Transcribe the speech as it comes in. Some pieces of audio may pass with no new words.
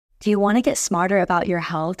Do you want to get smarter about your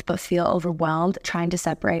health but feel overwhelmed trying to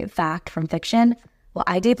separate fact from fiction? Well,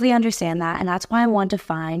 I deeply understand that, and that's why I want to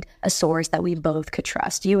find a source that we both could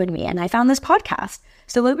trust, you and me, and I found this podcast.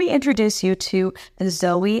 So let me introduce you to the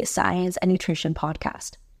Zoe Science and Nutrition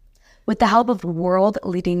podcast. With the help of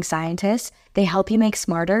world-leading scientists, they help you make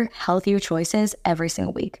smarter, healthier choices every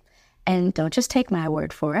single week. And don't just take my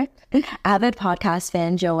word for it. Avid podcast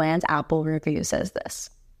fan Joanne's Apple review says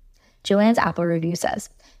this. Joanne's Apple review says,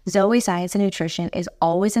 Zoe Science and Nutrition is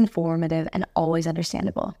always informative and always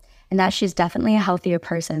understandable, and that she's definitely a healthier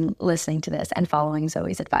person listening to this and following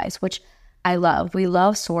Zoe's advice, which I love. We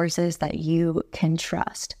love sources that you can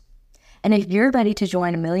trust. And if you're ready to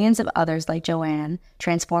join millions of others like Joanne,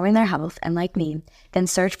 transforming their health, and like me, then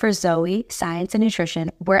search for Zoe Science and Nutrition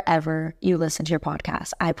wherever you listen to your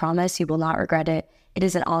podcast. I promise you will not regret it. It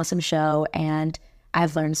is an awesome show, and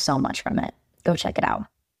I've learned so much from it. Go check it out.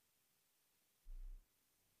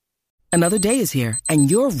 Another day is here,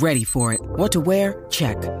 and you're ready for it. What to wear?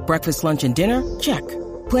 Check. Breakfast, lunch, and dinner? Check.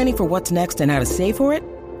 Planning for what's next and how to save for it?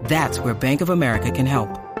 That's where Bank of America can help.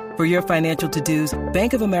 For your financial to-dos,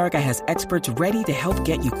 Bank of America has experts ready to help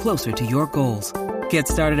get you closer to your goals. Get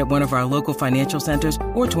started at one of our local financial centers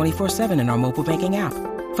or 24/7 in our mobile banking app.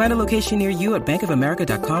 Find a location near you at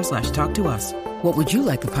bankofamerica.com/talktous. What would you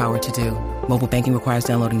like the power to do? Mobile banking requires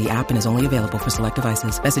downloading the app and is only available for select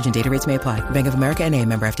devices. Message and data rates may apply. Bank of America N.A.,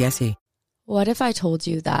 member FDIC. What if I told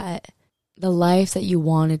you that the life that you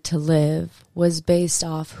wanted to live was based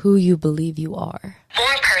off who you believe you are?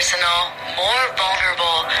 More personal, more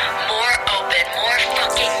vulnerable, more open, more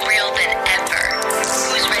fucking real than ever.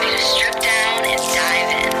 Who's ready to strip down and dive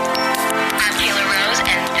in? I'm Kayla Rose,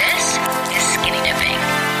 and this is Skinny Dipping,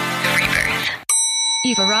 the Rebirth.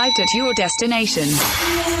 You've arrived at your destination.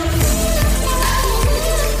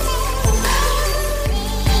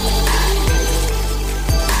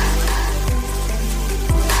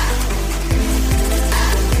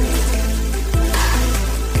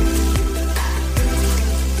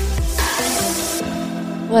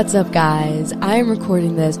 What's up, guys? I am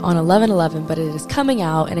recording this on 11/11, but it is coming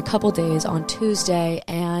out in a couple days on Tuesday,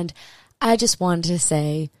 and I just wanted to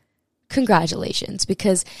say congratulations,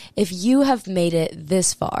 because if you have made it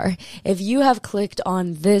this far, if you have clicked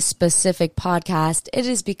on this specific podcast, it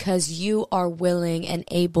is because you are willing and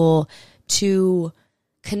able to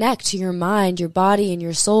connect to your mind, your body, and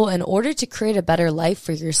your soul in order to create a better life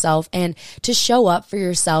for yourself. And to show up for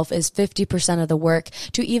yourself is 50% of the work.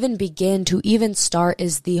 To even begin, to even start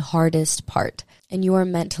is the hardest part. And you are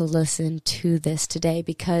meant to listen to this today,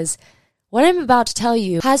 because what I'm about to tell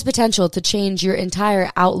you has potential to change your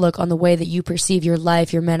entire outlook on the way that you perceive your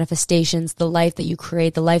life, your manifestations, the life that you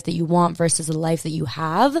create, the life that you want versus the life that you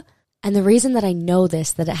have. And the reason that I know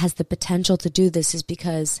this, that it has the potential to do this, is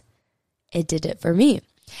because it did it for me.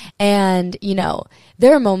 And, you know,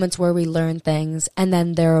 there are moments where we learn things, and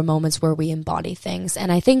then there are moments where we embody things. And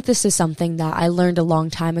I think this is something that I learned a long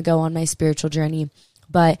time ago on my spiritual journey,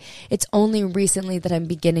 but it's only recently that I'm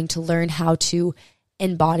beginning to learn how to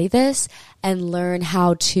embody this and learn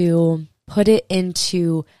how to put it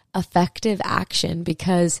into effective action,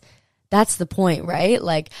 because that's the point, right?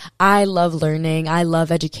 Like, I love learning. I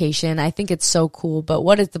love education. I think it's so cool. But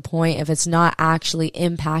what is the point if it's not actually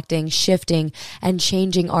impacting, shifting, and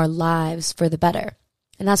changing our lives for the better?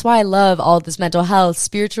 And that's why I love all this mental health,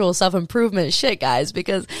 spiritual self-improvement shit, guys,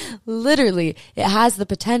 because literally it has the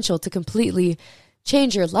potential to completely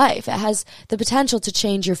change your life. It has the potential to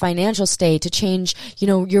change your financial state, to change, you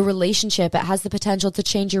know, your relationship. It has the potential to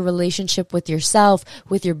change your relationship with yourself,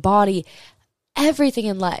 with your body, everything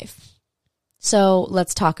in life. So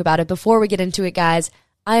let's talk about it. Before we get into it, guys,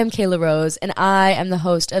 I am Kayla Rose, and I am the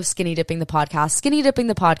host of Skinny Dipping the Podcast. Skinny Dipping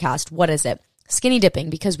the Podcast, what is it? Skinny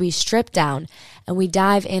dipping, because we strip down and we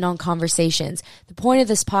dive in on conversations. The point of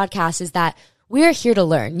this podcast is that we are here to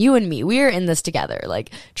learn. You and me, we are in this together.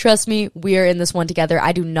 Like, trust me, we are in this one together.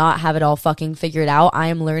 I do not have it all fucking figured out. I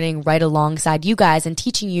am learning right alongside you guys and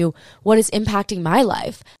teaching you what is impacting my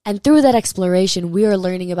life. And through that exploration, we are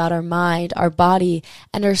learning about our mind, our body,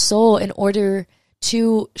 and our soul in order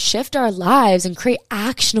to shift our lives and create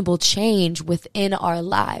actionable change within our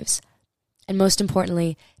lives. And most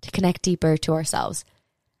importantly, to connect deeper to ourselves.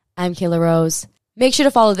 I'm Kayla Rose. Make sure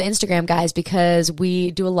to follow the Instagram, guys, because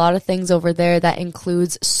we do a lot of things over there that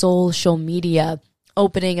includes social media,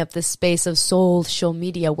 opening up the space of social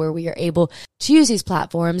media where we are able to use these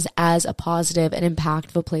platforms as a positive and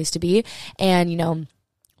impactful place to be. And, you know,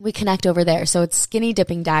 we connect over there. So it's Skinny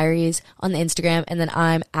Dipping Diaries on the Instagram, and then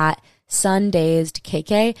I'm at Sundazed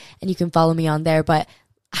KK, and you can follow me on there. But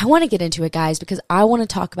I want to get into it, guys, because I want to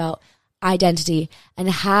talk about identity and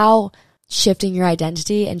how shifting your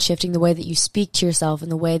identity and shifting the way that you speak to yourself and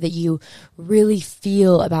the way that you really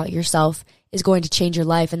feel about yourself is going to change your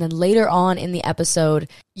life. And then later on in the episode,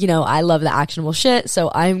 you know, I love the actionable shit, so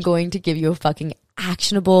I'm going to give you a fucking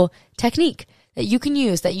actionable technique that you can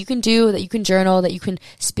use, that you can do, that you can journal, that you can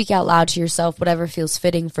speak out loud to yourself, whatever feels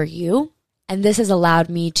fitting for you. And this has allowed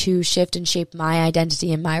me to shift and shape my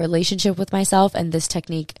identity and my relationship with myself. And this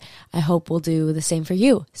technique, I hope, will do the same for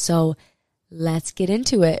you. So let's get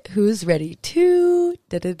into it. Who's ready to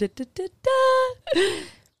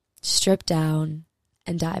strip down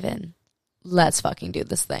and dive in? Let's fucking do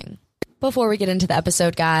this thing. Before we get into the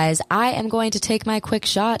episode, guys, I am going to take my quick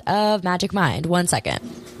shot of Magic Mind. 1 second.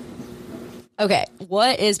 Okay,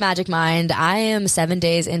 what is Magic Mind? I am 7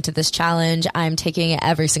 days into this challenge. I'm taking it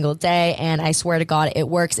every single day, and I swear to God, it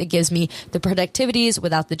works. It gives me the productivities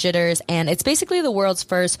without the jitters, and it's basically the world's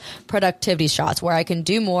first productivity shots where I can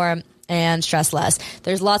do more and stress less.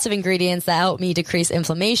 There's lots of ingredients that help me decrease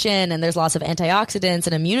inflammation, and there's lots of antioxidants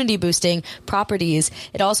and immunity boosting properties.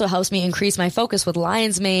 It also helps me increase my focus with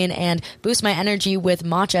lion's mane and boost my energy with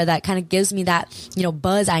matcha that kind of gives me that, you know,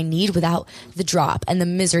 buzz I need without the drop and the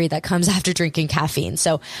misery that comes after drinking caffeine.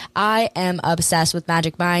 So I am obsessed with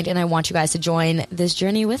Magic Mind, and I want you guys to join this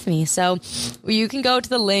journey with me. So you can go to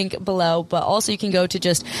the link below, but also you can go to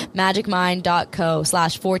just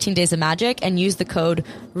magicmind.co/14 days of magic and use the code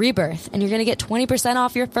REBIRTH. And you're going to get 20%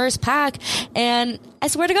 off your first pack. And I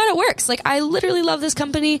swear to God, it works. Like, I literally love this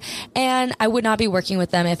company, and I would not be working with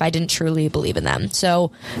them if I didn't truly believe in them.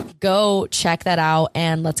 So go check that out,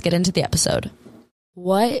 and let's get into the episode.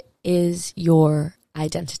 What is your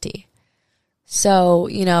identity? So,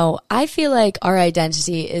 you know, I feel like our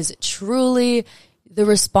identity is truly the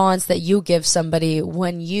response that you give somebody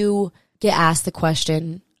when you get asked the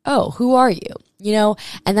question, oh, who are you? You know,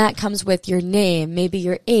 and that comes with your name, maybe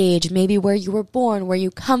your age, maybe where you were born, where you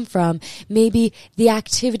come from, maybe the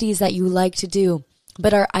activities that you like to do.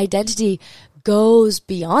 But our identity goes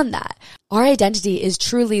beyond that. Our identity is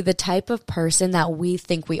truly the type of person that we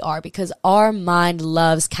think we are, because our mind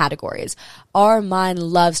loves categories. Our mind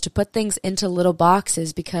loves to put things into little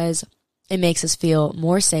boxes because it makes us feel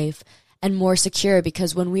more safe and more secure,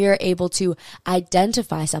 because when we are able to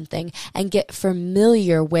identify something and get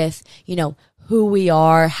familiar with, you know, who we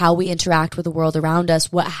are, how we interact with the world around us,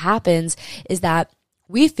 what happens is that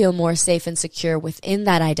we feel more safe and secure within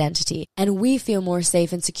that identity, and we feel more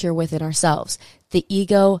safe and secure within ourselves. The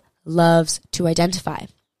ego loves to identify.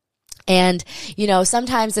 And, you know,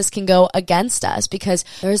 sometimes this can go against us because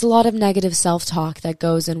there's a lot of negative self-talk that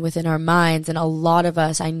goes in within our minds. And a lot of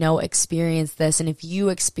us, I know, experience this. And if you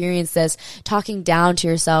experience this, talking down to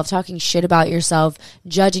yourself, talking shit about yourself,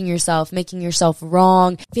 judging yourself, making yourself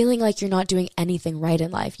wrong, feeling like you're not doing anything right in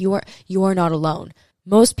life, you are not alone.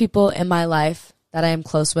 Most people in my life that I am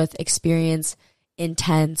close with experience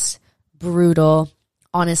intense, brutal,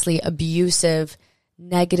 honestly abusive,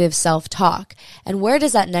 negative self-talk. And where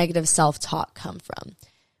does that negative self-talk come from?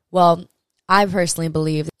 Well, I personally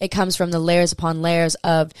believe it comes from the layers upon layers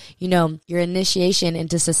of, you know, your initiation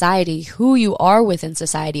into society, who you are within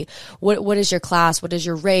society. What is your class? What is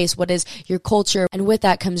your race? What is your culture? And with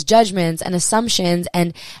that comes judgments and assumptions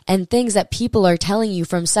and things that people are telling you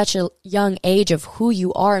from such a young age of who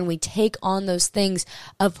you are. And we take on those things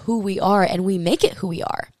of who we are and we make it who we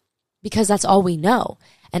are because that's all we know.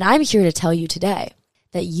 And I'm here to tell you today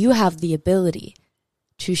that you have the ability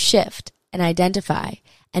to shift and identify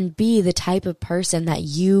and be the type of person that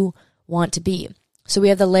you want to be. So we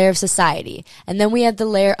have the layer of society, and then we have the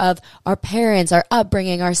layer of our parents, our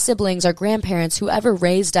upbringing, our siblings, our grandparents, whoever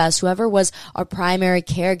raised us, whoever was our primary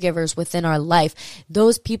caregivers within our life.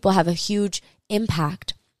 Those people have a huge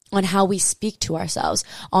impact on how we speak to ourselves,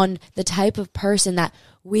 on the type of person that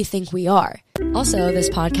we think we are. Also, this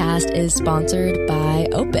podcast is sponsored by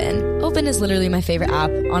Open. Open is literally my favorite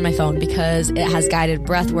app on my phone because it has guided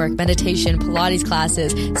breathwork, meditation, Pilates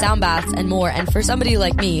classes, sound baths, and more. And for somebody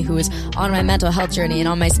like me who is on my mental health journey and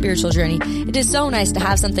on my spiritual journey, it is so nice to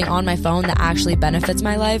have something on my phone that actually benefits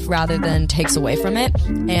my life rather than takes away from it.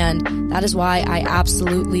 And that is why I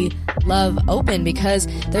absolutely love Open, because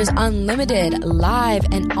there's unlimited live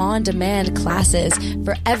and on-demand classes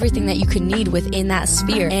for everything that you could need within that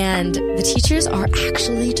sphere. And the teachers are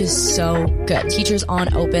actually just so good. Teachers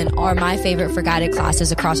on Open are my favorite for guided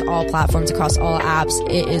classes across all platforms, across all apps.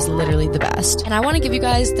 It is literally the best. And I want to give you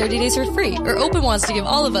guys 30 days for free, or Open wants to give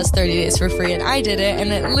all of us 30 days for free. And I did it,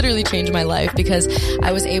 and it literally changed my life because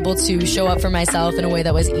I was able to show up for myself in a way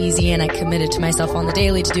that was easy, and I committed to myself on the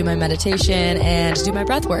daily to do my meditation and to do my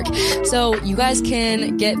breath work. So you guys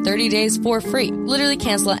can get 30 days for free. Literally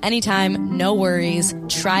cancel at any time, no worries.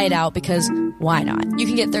 Try it out, because why not? You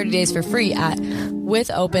can get 30 days for free at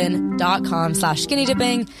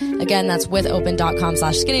withopen.com/skinnydipping. Again, that's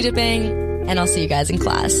withopen.com/skinnydipping. And I'll see you guys in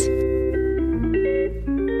class.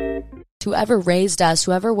 Whoever raised us,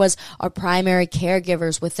 whoever was our primary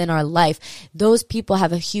caregivers within our life, those people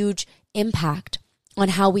have a huge impact on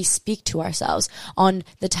how we speak to ourselves, on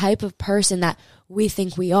the type of person that we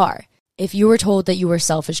think we are. If you were told that you were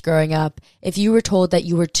selfish growing up, if you were told that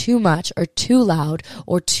you were too much or too loud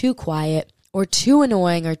or too quiet or too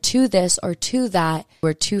annoying or too this or too that,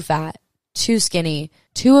 or too fat, too skinny,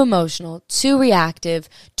 too emotional, too reactive,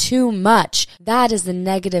 too much, that is the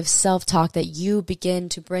negative self-talk that you begin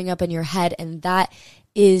to bring up in your head, and that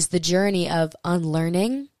is the journey of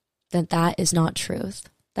unlearning that is not truth.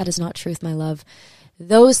 That is not truth, my love.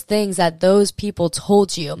 Those things that those people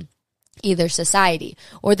told you, either society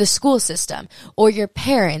or the school system or your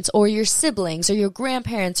parents or your siblings or your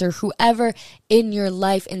grandparents or whoever in your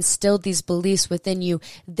life instilled these beliefs within you,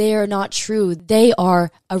 they are not true. They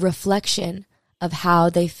are a reflection of how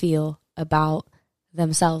they feel about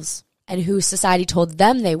themselves and who society told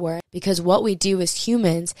them they were. Because what we do as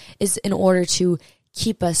humans is, in order to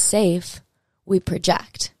keep us safe, we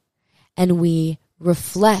project and we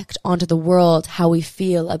reflect onto the world how we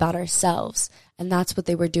feel about ourselves. And that's what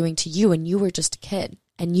they were doing to you, and you were just a kid.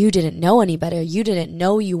 And you didn't know any better. You didn't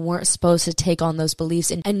know you weren't supposed to take on those beliefs.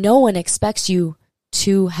 And no one expects you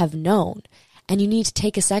to have known. And you need to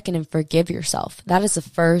take a second and forgive yourself. That is the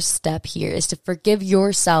first step here, is to forgive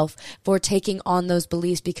yourself for taking on those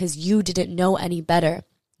beliefs because you didn't know any better.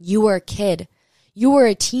 You were a kid. You were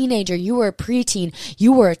a teenager, you were a preteen,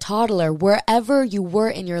 you were a toddler, wherever you were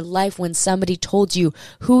in your life when somebody told you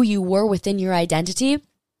who you were within your identity,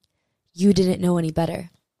 you didn't know any better.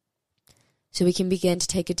 So we can begin to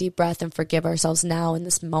take a deep breath and forgive ourselves now in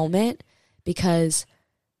this moment, because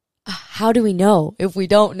how do we know if we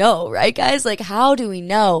don't know, right, guys? Like, how do we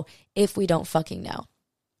know if we don't fucking know?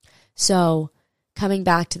 So coming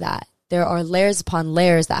back to that, there are layers upon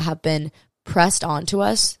layers that have been pressed onto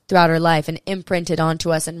us throughout our life and imprinted onto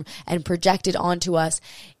us and projected onto us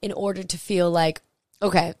in order to feel like,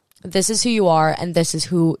 okay, this is who you are and this is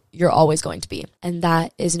who you're always going to be. And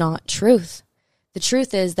that is not truth. The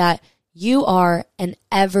truth is that you are an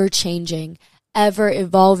ever-changing,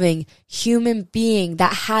 ever-evolving human being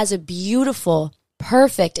that has a beautiful,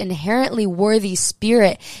 perfect, inherently worthy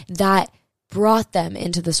spirit that brought them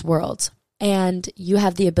into this world. And you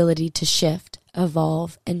have the ability to shift,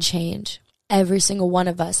 evolve, and change. Every single one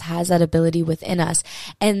of us has that ability within us.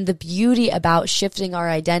 And the beauty about shifting our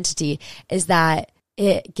identity is that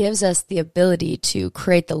it gives us the ability to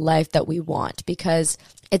create the life that we want, because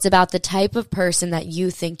it's about the type of person that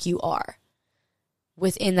you think you are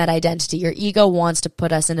within that identity. Your ego wants to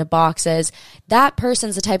put us into boxes. That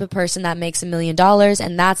person's the type of person that makes $1 million,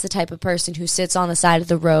 and that's the type of person who sits on the side of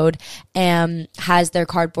the road and has their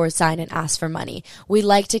cardboard sign and asks for money. We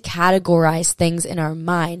like to categorize things in our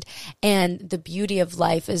mind, and the beauty of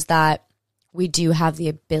life is that we do have the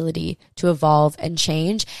ability to evolve and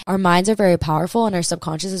change. Our minds are very powerful and our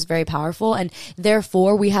subconscious is very powerful, and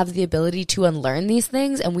therefore we have the ability to unlearn these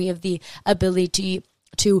things, and we have the ability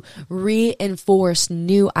to reinforce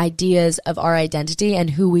new ideas of our identity and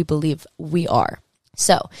who we believe we are.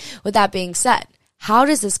 So with that being said, how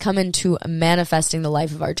does this come into manifesting the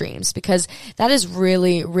life of our dreams? Because that is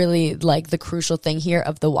really, really like the crucial thing here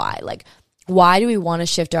of the why. Like, why do we want to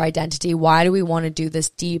shift our identity? Why do we want to do this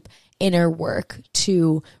deep inner work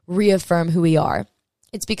to reaffirm who we are?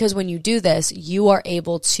 It's because when you do this, you are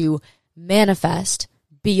able to manifest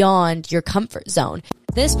beyond your comfort zone.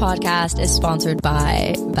 This podcast is sponsored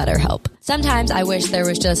by BetterHelp. Sometimes I wish there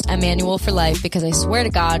was just a manual for life, because I swear to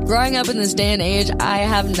God, growing up in this day and age, I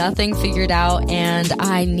have nothing figured out and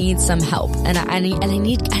I need some help, and I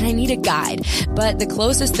need a guide. But the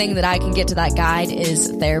closest thing that I can get to that guide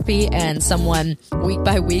is therapy and someone week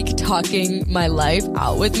by week talking my life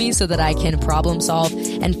out with me so that I can problem solve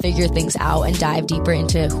and figure things out and dive deeper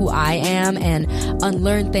into who I am and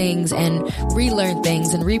unlearn things and relearn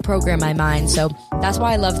things and reprogram my mind. So that's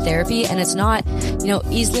why I love therapy, and it's not,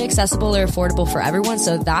 easily accessible or affordable for everyone.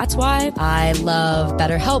 So that's why I love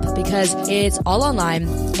BetterHelp, because it's all online,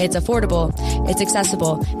 it's affordable, it's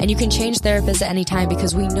accessible, and you can change therapists at any time,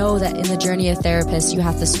 because we know that in the journey of therapists, you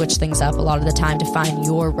have to switch things up a lot of the time to find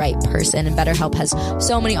your right person. And BetterHelp has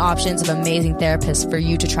so many options of amazing therapists for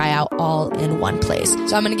you to try out all in one place.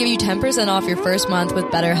 So I'm going to give you 10% off your first month with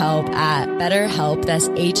BetterHelp at BetterHelp. That's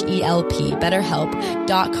HELP,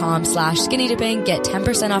 BetterHelp.com/skinnydipping. Get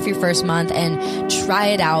 10% off your first month and try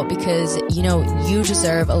it out, because you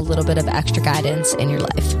deserve a little bit of extra guidance in your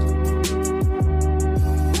life.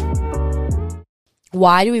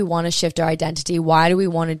 why do we want to shift our identity? Why do we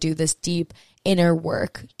want to do this deep inner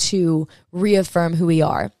work to reaffirm who we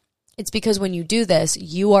are? It's because when you do this,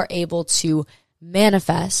 you are able to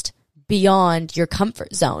manifest beyond your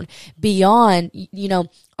comfort zone, beyond,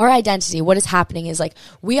 our identity. What is happening is like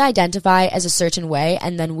we identify as a certain way,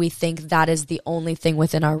 and then we think that is the only thing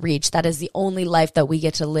within our reach. That is the only life that we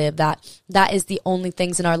get to live. That is the only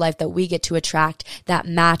things in our life that we get to attract that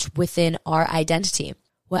match within our identity.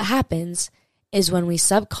 What happens is when we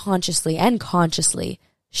subconsciously and consciously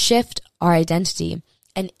shift our identity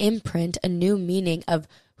and imprint a new meaning of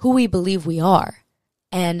who we believe we are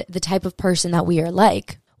and the type of person that we are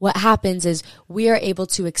like, what happens is we are able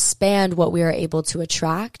to expand what we are able to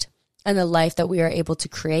attract and the life that we are able to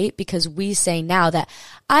create, because we say now that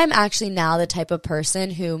I'm actually now the type of person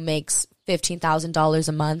who makes $15,000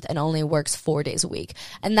 a month and only works 4 days a week.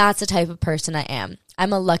 And that's the type of person I am.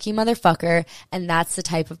 I'm a lucky motherfucker, and that's the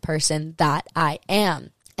type of person that I am.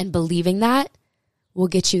 And believing that will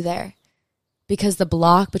get you there, because the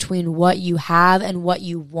block between what you have and what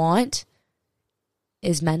you want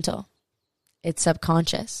is mental. It's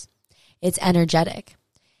subconscious. It's energetic.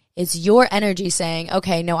 It's your energy saying,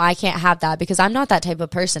 okay, no, I can't have that because I'm not that type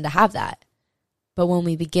of person to have that. But when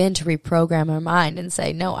we begin to reprogram our mind and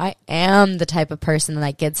say, no, I am the type of person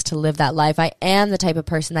that gets to live that life. I am the type of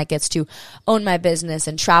person that gets to own my business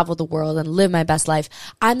and travel the world and live my best life.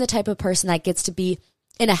 I'm the type of person that gets to be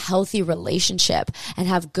in a healthy relationship and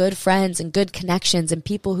have good friends and good connections and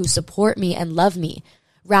people who support me and love me,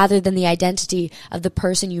 rather than the identity of the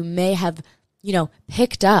person you may have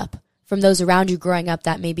picked up from those around you growing up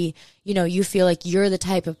that maybe, you feel like you're the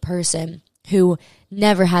type of person who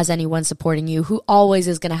never has anyone supporting you, who always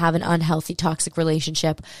is going to have an unhealthy, toxic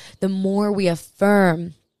relationship. The more we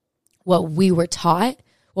affirm what we were taught,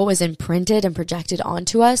 what was imprinted and projected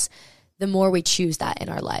onto us, the more we choose that in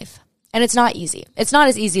our life. And it's not easy. It's not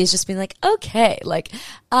as easy as just being like, okay, like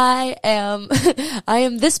I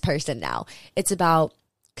am this person now. It's about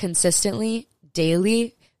consistently,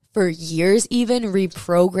 daily, for years even,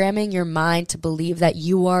 reprogramming your mind to believe that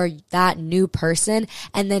you are that new person,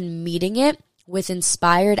 and then meeting it with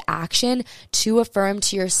inspired action to affirm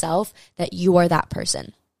to yourself that you are that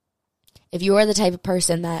person. If you are the type of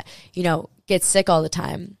person that, gets sick all the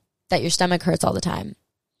time, that your stomach hurts all the time,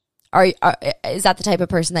 is that the type of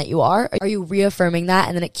person that you are? Are you reaffirming that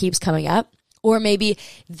and then it keeps coming up? Or maybe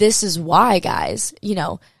this is why, guys,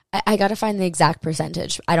 I got to find the exact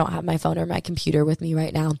percentage. I don't have my phone or my computer with me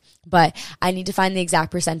right now, but I need to find the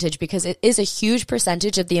exact percentage, because it is a huge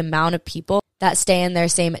percentage of the amount of people that stay in their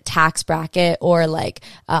same tax bracket or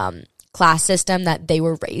class system that they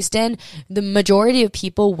were raised in. The majority of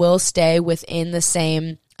people will stay within the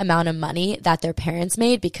same amount of money that their parents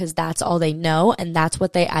made, because that's all they know and that's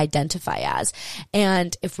what they identify as.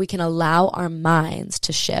 And if we can allow our minds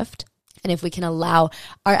to shift, and if we can allow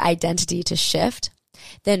our identity to shift,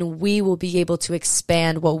 then we will be able to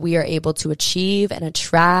expand what we are able to achieve and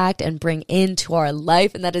attract and bring into our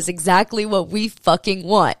life. And that is exactly what we fucking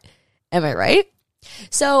want. Am I right?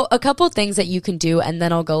 So a couple things that you can do, and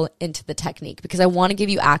then I'll go into the technique, because I want to give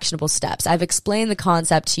you actionable steps. I've explained the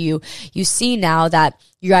concept to you. You see now that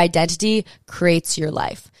your identity creates your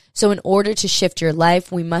life. So in order to shift your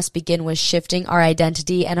life, we must begin with shifting our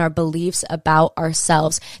identity and our beliefs about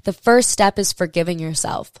ourselves. The first step is forgiving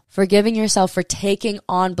yourself. Forgiving yourself for taking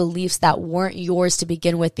on beliefs that weren't yours to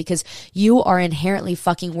begin with, because you are inherently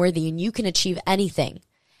fucking worthy and you can achieve anything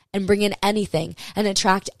and bring in anything and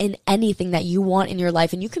attract in anything that you want in your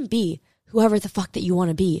life. And you can be whoever the fuck that you want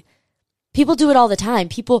to be. People do it all the time.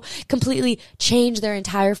 People completely change their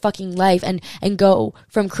entire fucking life and go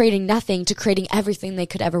from creating nothing to creating everything they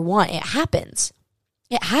could ever want. It happens.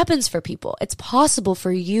 It happens for people. It's possible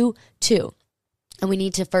for you too. And we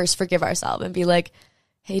need to first forgive ourselves and be like,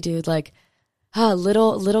 hey dude,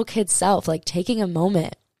 little kid self, taking a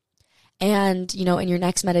moment. And, in your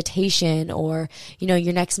next meditation or,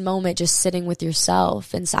 your next moment, just sitting with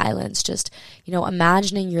yourself in silence, just,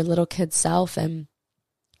 imagining your little kid self and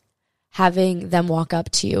having them walk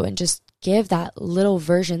up to you and just give that little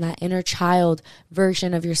version, that inner child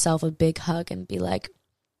version of yourself, a big hug and be like,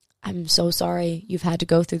 I'm so sorry you've had to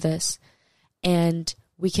go through this. And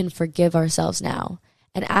we can forgive ourselves now.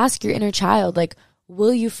 And ask your inner child,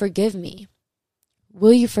 will you forgive me?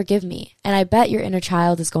 Will you forgive me? And I bet your inner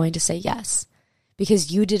child is going to say yes, because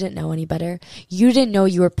you didn't know any better. You didn't know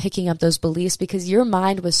you were picking up those beliefs because your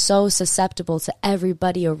mind was so susceptible to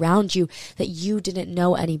everybody around you that you didn't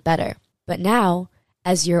know any better. But now,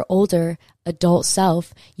 as your older adult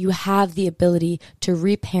self, you have the ability to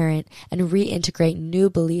reparent and reintegrate new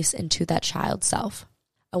beliefs into that child self.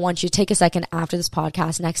 I want you to take a second after this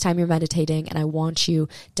podcast, next time you're meditating, and I want you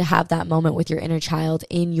to have that moment with your inner child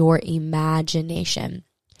in your imagination.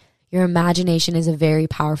 Your imagination is a very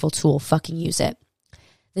powerful tool. Fucking use it.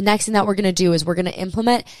 The next thing that we're going to do is we're going to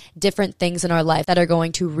implement different things in our life that are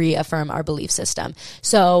going to reaffirm our belief system.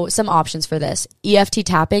 So some options for this: EFT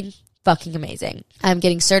tapping. Fucking amazing. I'm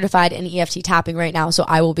getting certified in EFT tapping right now, so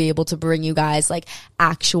I will be able to bring you guys like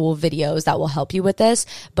actual videos that will help you with this.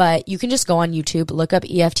 But you can just go on YouTube, look up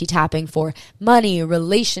EFT tapping for money,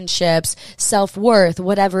 relationships, self-worth,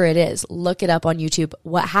 whatever it is. Look it up on YouTube.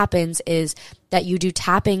 What happens is that you do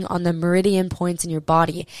tapping on the meridian points in your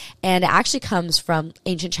body. And it actually comes from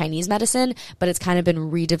ancient Chinese medicine, but it's kind of been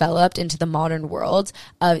redeveloped into the modern world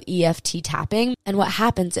of EFT tapping. And what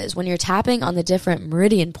happens is when you're tapping on the different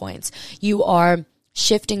meridian points, you are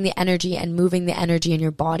shifting the energy and moving the energy in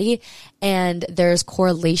your body. And there's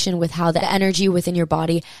correlation with how the energy within your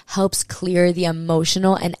body helps clear the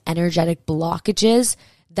emotional and energetic blockages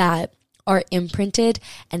that are imprinted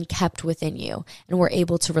and kept within you, and we're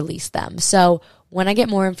able to release them. So when I get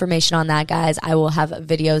more information on that, guys, I will have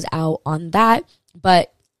videos out on that,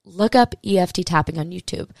 but look up EFT tapping on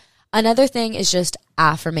YouTube. Another thing is just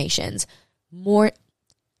affirmations. More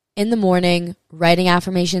in the morning, writing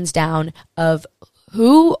affirmations down of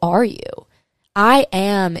who are you? I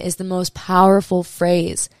am is the most powerful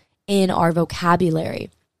phrase in our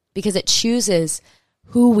vocabulary because it chooses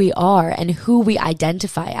who we are and who we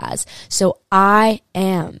identify as. So I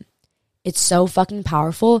am. It's so fucking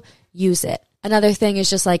powerful. Use it. Another thing is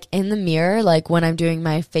just like in the mirror, like when I'm doing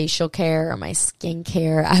my facial care or my skin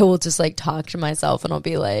care, I will just like talk to myself and I'll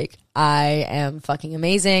be like, I am fucking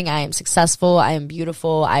amazing. I am successful. I am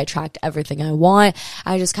beautiful. I attract everything I want.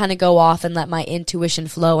 I just kind of go off and let my intuition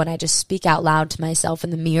flow and I just speak out loud to myself in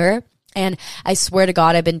the mirror. And I swear to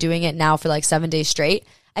God, I've been doing it now for like 7 days straight.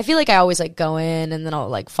 I feel like I always like go in and then I'll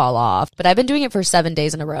like fall off, but I've been doing it for 7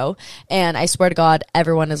 days in a row. And I swear to God,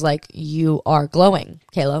 everyone is like, you are glowing.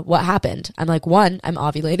 Kayla, what happened? I'm like, 1, I'm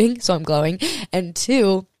ovulating, so I'm glowing. And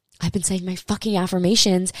 2, I've been saying my fucking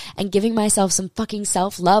affirmations and giving myself some fucking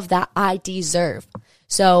self-love that I deserve.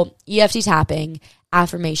 So EFT tapping,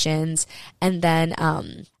 affirmations, and then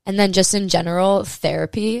just in general,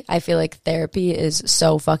 therapy. I feel like therapy is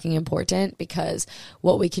so fucking important because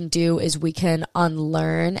what we can do is we can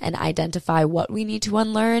unlearn and identify what we need to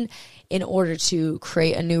unlearn in order to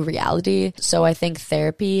create a new reality. So I think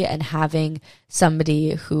therapy and having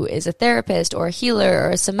somebody who is a therapist or a healer or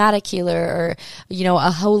a somatic healer or, you know,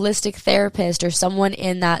 a holistic therapist or someone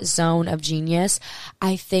in that zone of genius,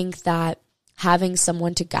 I think that having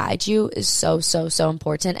someone to guide you is so, so, so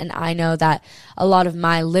important. And I know that a lot of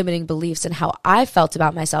my limiting beliefs and how I felt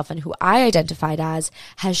about myself and who I identified as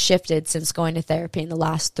has shifted since going to therapy in the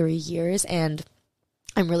last 3 years. And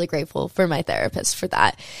I'm really grateful for my therapist for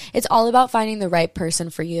that. It's all about finding the right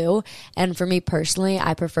person for you. And for me personally,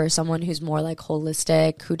 I prefer someone who's more like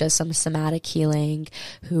holistic, who does some somatic healing,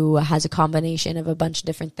 who has a combination of a bunch of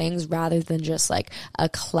different things rather than just like a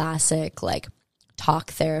classic like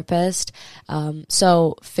talk therapist.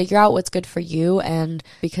 So figure out what's good for you, and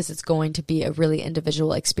because it's going to be a really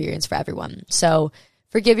individual experience for everyone. So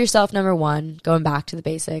forgive yourself, number 1, going back to the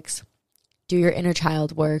basics. Do your inner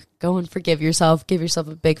child work. Go and forgive yourself. Give yourself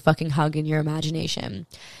a big fucking hug in your imagination.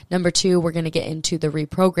 Number 2, we're going to get into the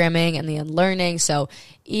reprogramming and the unlearning. So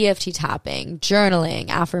EFT tapping, journaling,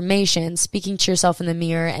 affirmations, speaking to yourself in the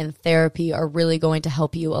mirror, and therapy are really going to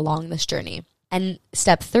help you along this journey. And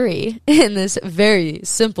step 3 in this very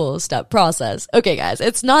simple step process. Okay, guys,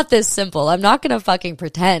 it's not this simple. I'm not going to fucking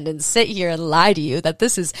pretend and sit here and lie to you that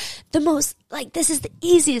this is the most, like, this is the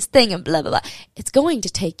easiest thing and blah, blah, blah. It's going to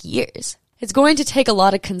take years. It's going to take a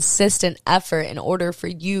lot of consistent effort in order for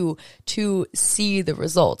you to see the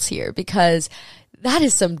results here, because that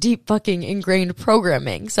is some deep fucking ingrained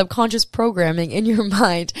programming, subconscious programming in your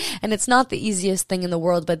mind. And it's not the easiest thing in the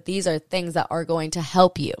world, but these are things that are going to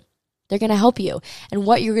help you. They're going to help you. And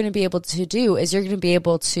what you're going to be able to do is you're going to be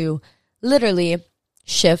able to literally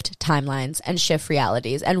shift timelines and shift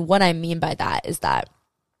realities. And what I mean by that is that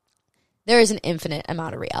there is an infinite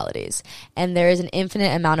amount of realities and there is an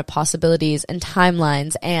infinite amount of possibilities and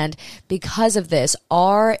timelines. And because of this,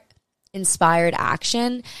 our inspired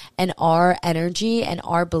action and our energy and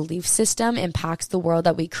our belief system impacts the world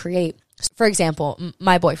that we create. For example,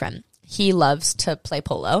 my boyfriend, he loves to play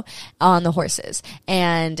polo on the horses.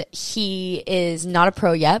 And he is not a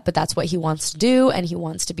pro yet, but that's what he wants to do. And he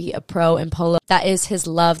wants to be a pro in polo. That is his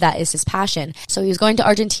love. That is his passion. So he was going to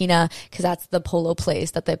Argentina because that's the polo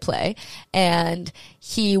place that they play. And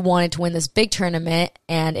he wanted to win this big tournament.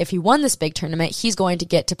 And if he won this big tournament, he's going to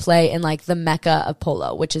get to play in like the mecca of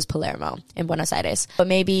polo, which is Palermo in Buenos Aires. But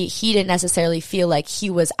maybe he didn't necessarily feel like he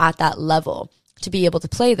was at that level to be able to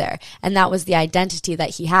play there. And that was the identity that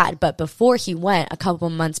he had. But before he went, a couple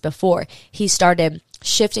months before, he started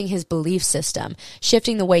shifting his belief system,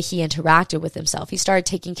 shifting the way he interacted with himself. He started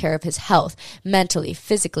taking care of his health, mentally,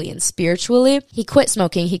 physically, and spiritually. He quit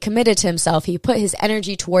smoking. He committed to himself. He put his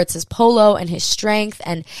energy towards his polo and his strength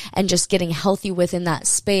and just getting healthy within that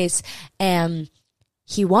space. And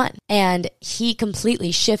he won. And he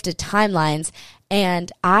completely shifted timelines.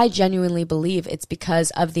 And I genuinely believe it's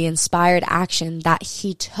because of the inspired action that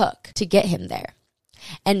he took to get him there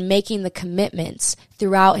and making the commitments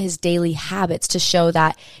throughout his daily habits to show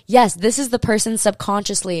that, yes, this is the person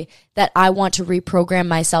subconsciously that I want to reprogram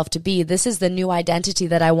myself to be. This is the new identity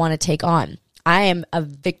that I want to take on. I am a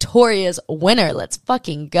victorious winner. Let's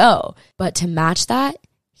fucking go. But to match that,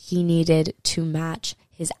 he needed to match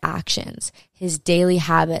his actions, his daily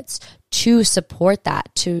habits, to support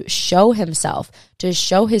that, to show himself, to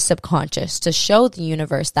show his subconscious, to show the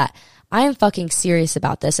universe that I am fucking serious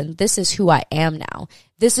about this and this is who I am now.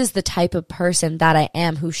 This is the type of person that I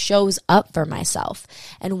am who shows up for myself.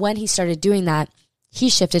 And when he started doing that, he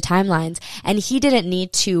shifted timelines and he didn't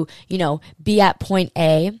need to, be at point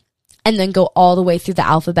A and then go all the way through the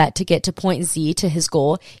alphabet to get to point Z to his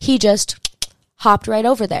goal. He just hopped right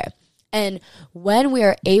over there. And when we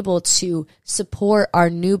are able to support our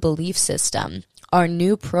new belief system, our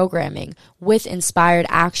new programming with inspired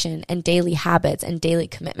action and daily habits and daily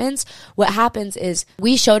commitments, what happens is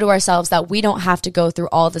we show to ourselves that we don't have to go through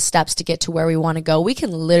all the steps to get to where we want to go. We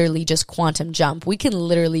can literally just quantum jump. We can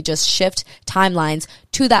literally just shift timelines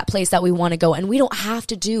to that place that we want to go. And we don't have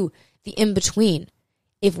to do the in-between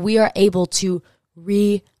if we are able to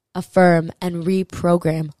reaffirm and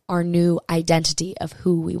reprogram our new identity of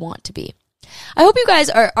who we want to be. I hope you guys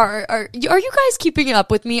are you guys keeping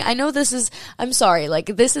up with me? I know this is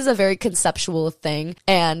a very conceptual thing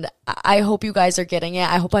and I hope you guys are getting it.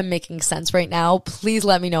 I hope I'm making sense right now. Please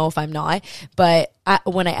let me know if I'm not, but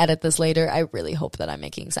when I edit this later, I really hope that I'm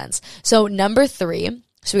making sense. So number 3,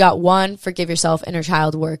 so we got 1, forgive yourself, inner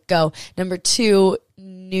child work, go. Number 2,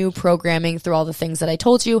 new programming through all the things that I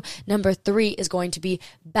told you. Number 3 is going to be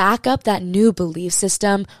back up that new belief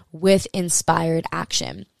system with inspired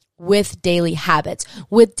action, with daily habits,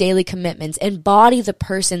 with daily commitments. Embody the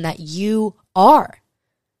person that you are.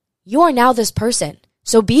 You are now this person.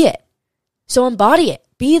 So be it. So embody it.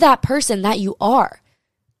 Be that person that you are.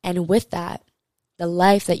 And with that, the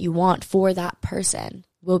life that you want for that person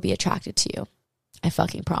will be attracted to you. I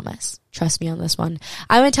fucking promise. Trust me on this one.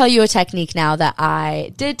 I'm going to tell you a technique now that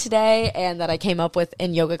I did today and that I came up with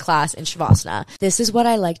in yoga class in Shavasana. This is what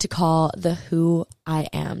I like to call the who I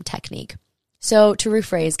am technique. So to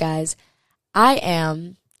rephrase, guys, I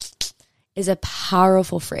am is a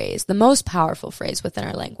powerful phrase, the most powerful phrase within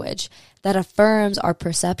our language that affirms our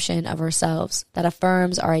perception of ourselves, that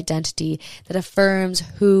affirms our identity, that affirms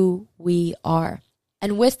who we are.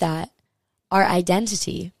 And with that, our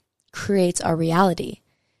identity creates our reality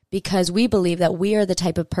because we believe that we are the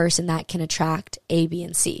type of person that can attract A, B,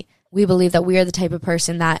 and C. We believe that we are the type of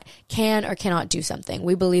person that can or cannot do something.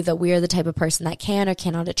 We believe that we are the type of person that can or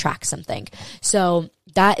cannot attract something. So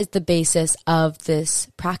that is the basis of this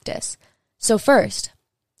practice. So first,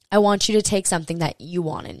 I want you to take something that you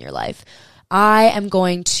want in your life. I am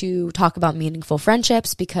going to talk about meaningful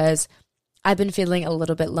friendships because I've been feeling a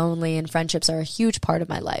little bit lonely and friendships are a huge part of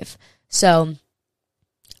my life. So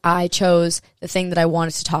I chose the thing that I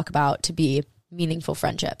wanted to talk about to be meaningful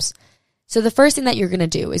friendships. So the first thing that you're going to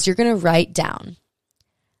do is you're going to write down,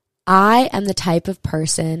 I am the type of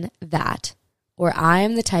person that, or I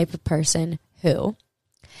am the type of person who,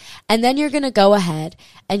 and then you're going to go ahead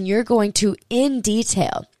and you're going to, in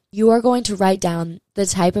detail, you are going to write down the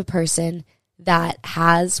type of person that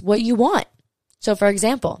has what you want. So for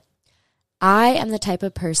example, I am the type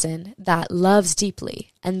of person that loves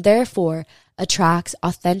deeply and therefore attracts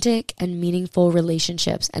authentic and meaningful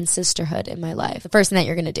relationships and sisterhood in my life. The first thing that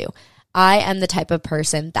you're going to do, I am the type of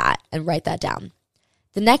person that, and write that down.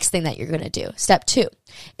 The next thing that you're going to do, step 2,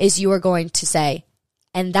 is you are going to say,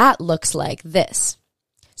 and that looks like this.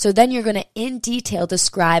 So then you're going to, in detail,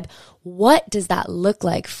 describe what does that look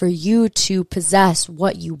like for you to possess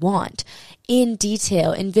what you want. In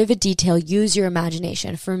detail, in vivid detail, use your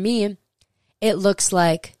imagination. For me, it looks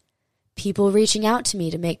like people reaching out to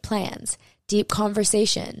me to make plans, deep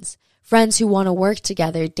conversations, friends who want to work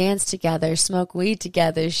together, dance together, smoke weed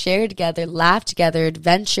together, share together, laugh together,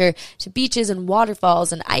 adventure to beaches and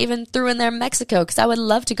waterfalls. And I even threw in there Mexico because I would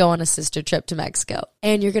love to go on a sister trip to Mexico.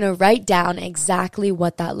 And you're going to write down exactly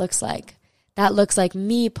what that looks like. That looks like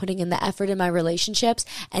me putting in the effort in my relationships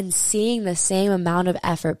and seeing the same amount of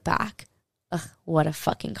effort back. Ugh, what a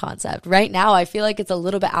fucking concept. Right now, I feel like it's a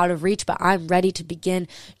little bit out of reach, but I'm ready to begin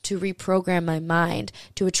to reprogram my mind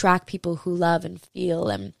to attract people who love and feel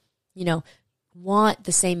and, want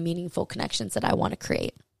the same meaningful connections that I want to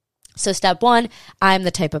create. So step 1, I'm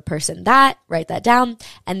the type of person that, write that down,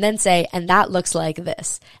 and then say, and that looks like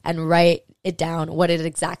this, and write it down, what it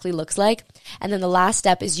exactly looks like. And then the last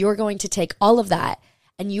step is you're going to take all of that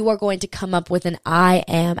and you are going to come up with an I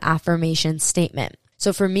am affirmation statement.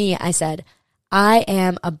 So for me, I said, I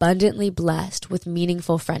am abundantly blessed with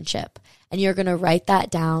meaningful friendship. And you're going to write that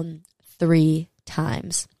down 3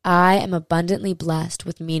 times. I am abundantly blessed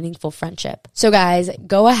with meaningful friendship. So guys,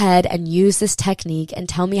 go ahead and use this technique and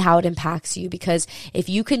tell me how it impacts you, because if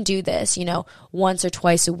you can do this, once or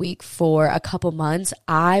twice a week for a couple months,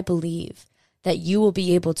 I believe that you will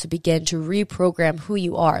be able to begin to reprogram who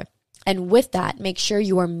you are. And with that, make sure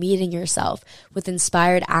you are meeting yourself with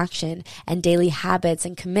inspired action and daily habits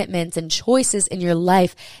and commitments and choices in your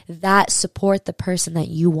life that support the person that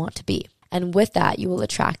you want to be. And with that, you will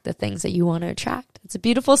attract the things that you want to attract. It's a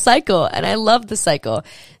beautiful cycle, and I love the cycle.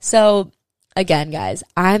 So again, guys,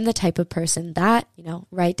 I'm the type of person that,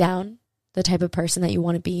 write down the type of person that you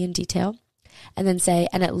want to be in detail, and then say,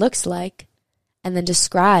 and it looks like, and then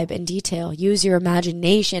describe in detail. Use your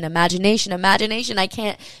imagination. I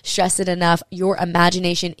can't stress it enough. Your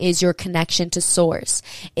imagination is your connection to source.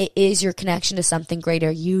 It is your connection to something greater.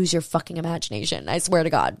 Use your fucking imagination. I swear to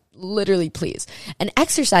God. Literally, please. And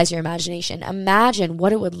exercise your imagination. Imagine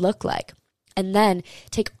what it would look like. And then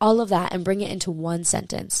take all of that and bring it into one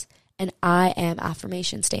sentence. An I am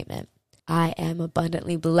affirmation statement. I am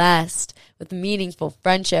abundantly blessed with meaningful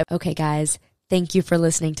friendship. Okay, guys. Thank you for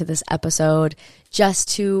listening to this episode. Just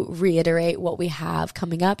to reiterate what we have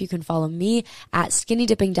coming up, you can follow me at Skinny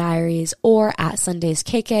Dipping Diaries or at Sundays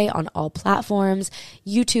KK on all platforms.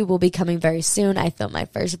 YouTube will be coming very soon. I filmed my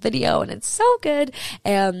first video and it's so good.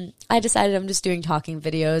 And I decided I'm just doing talking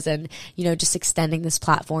videos and, just extending this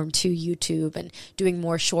platform to YouTube and doing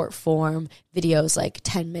more short form videos, like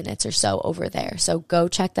 10 minutes or so over there. So go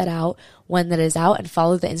check that out when that is out and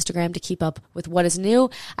follow the Instagram to keep up with what is new.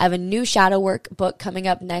 I have a new shadow work book coming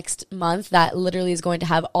up next month that literally is going to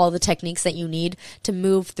have all the techniques that you need to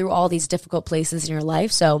move through all these difficult places in your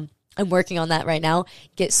life. So I'm working on that right now.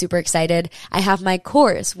 Get super excited. I have my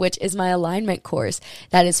course, which is my alignment course.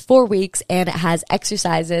 That is 4 weeks and it has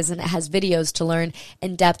exercises and it has videos to learn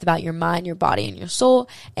in depth about your mind, your body, and your soul.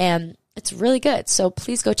 And it's really good. So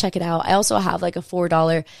please go check it out. I also have like a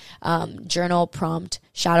 $4 journal prompt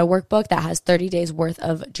shadow workbook that has 30 days worth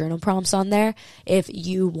of journal prompts on there if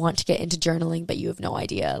you want to get into journaling but you have no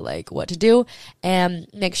idea like what to do. And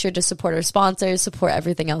make sure to support our sponsors, support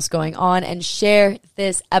everything else going on, and share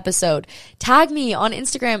this episode. Tag me on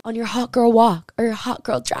Instagram on your hot girl walk or your hot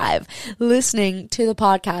girl drive listening to the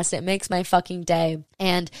podcast. It makes my fucking day.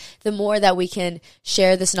 And the more that we can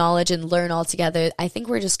share this knowledge and learn all together, I think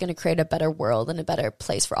we're just going to create a better world and a better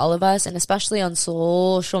place for all of us. And especially on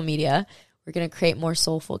social media, we're going to create more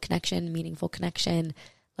soulful connection, meaningful connection.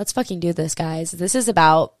 Let's fucking do this, guys. This is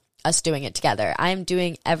about us doing it together. I am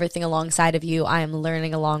doing everything alongside of you. I am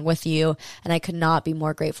learning along with you. And I could not be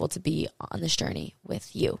more grateful to be on this journey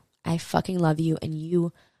with you. I fucking love you and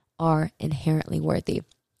you are inherently worthy.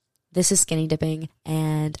 This is Skinny Dipping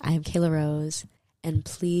and I am Kayla Rose. And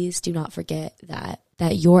please do not forget that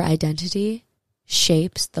your identity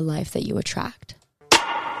shapes the life that you attract.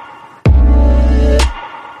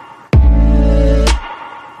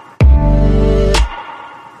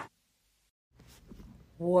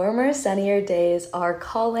 Warmer, sunnier days are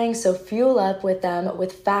calling, so fuel up with them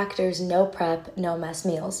with Factor's no prep, no mess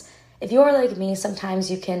meals. If you are like me, sometimes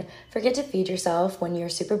you can forget to feed yourself when you're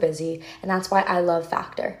super busy, and that's why I love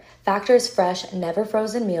Factor. Factor's fresh, never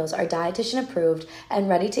frozen meals are dietitian approved and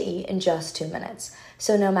ready to eat in just 2 minutes.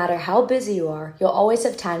 So no matter how busy you are, you'll always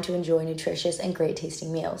have time to enjoy nutritious and great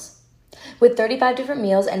tasting meals. With 35 different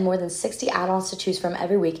meals and more than 60 add-ons to choose from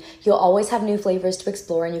every week, you'll always have new flavors to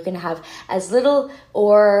explore, and you can have as little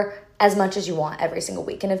or as much as you want every single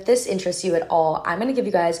week. And if this interests you at all, I'm going to give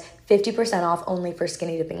you guys 50% off only for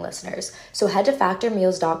Skinny Dipping listeners. So head to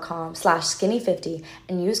factormeals.com/skinny50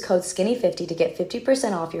 and use code skinny50 to get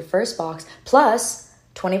 50% off your first box plus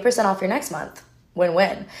 20% off your next month.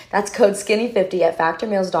 Win-win. That's code SKINNY50 at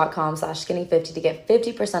factormeals.com/skinny50 to get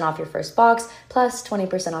 50% off your first box plus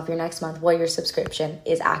 20% off your next month while your subscription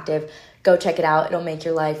is active. Go check it out. It'll make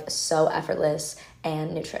your life so effortless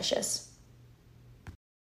and nutritious.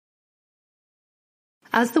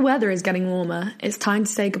 As the weather is getting warmer, it's time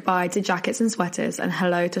to say goodbye to jackets and sweaters and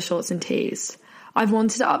hello to shorts and tees. I've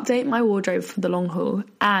wanted to update my wardrobe for the long haul,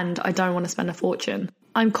 and I don't want to spend a fortune.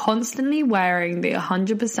 I'm constantly wearing the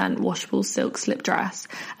 100% washable silk slip dress,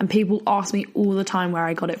 and people ask me all the time where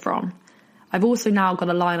I got it from. I've also now got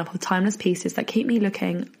a lineup of timeless pieces that keep me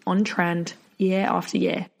looking on trend year after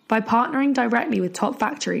year. By partnering directly with top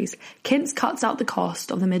factories, Quince cuts out the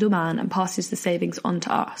cost of the middleman and passes the savings on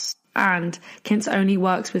to us. And Quince only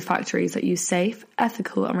works with factories that use safe,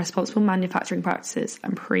 ethical and responsible manufacturing practices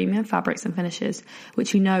and premium fabrics and finishes,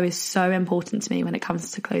 which you know is so important to me when it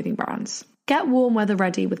comes to clothing brands. Get warm weather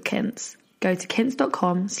ready with Quince. Go to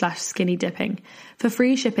quince.com/skinnydipping for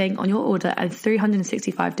free shipping on your order and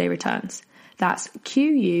 365-day returns. That's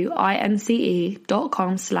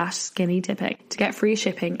QUINCE.com/skinnydipping to get free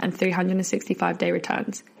shipping and 365-day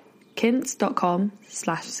returns.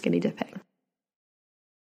 Quince.com/skinnydipping.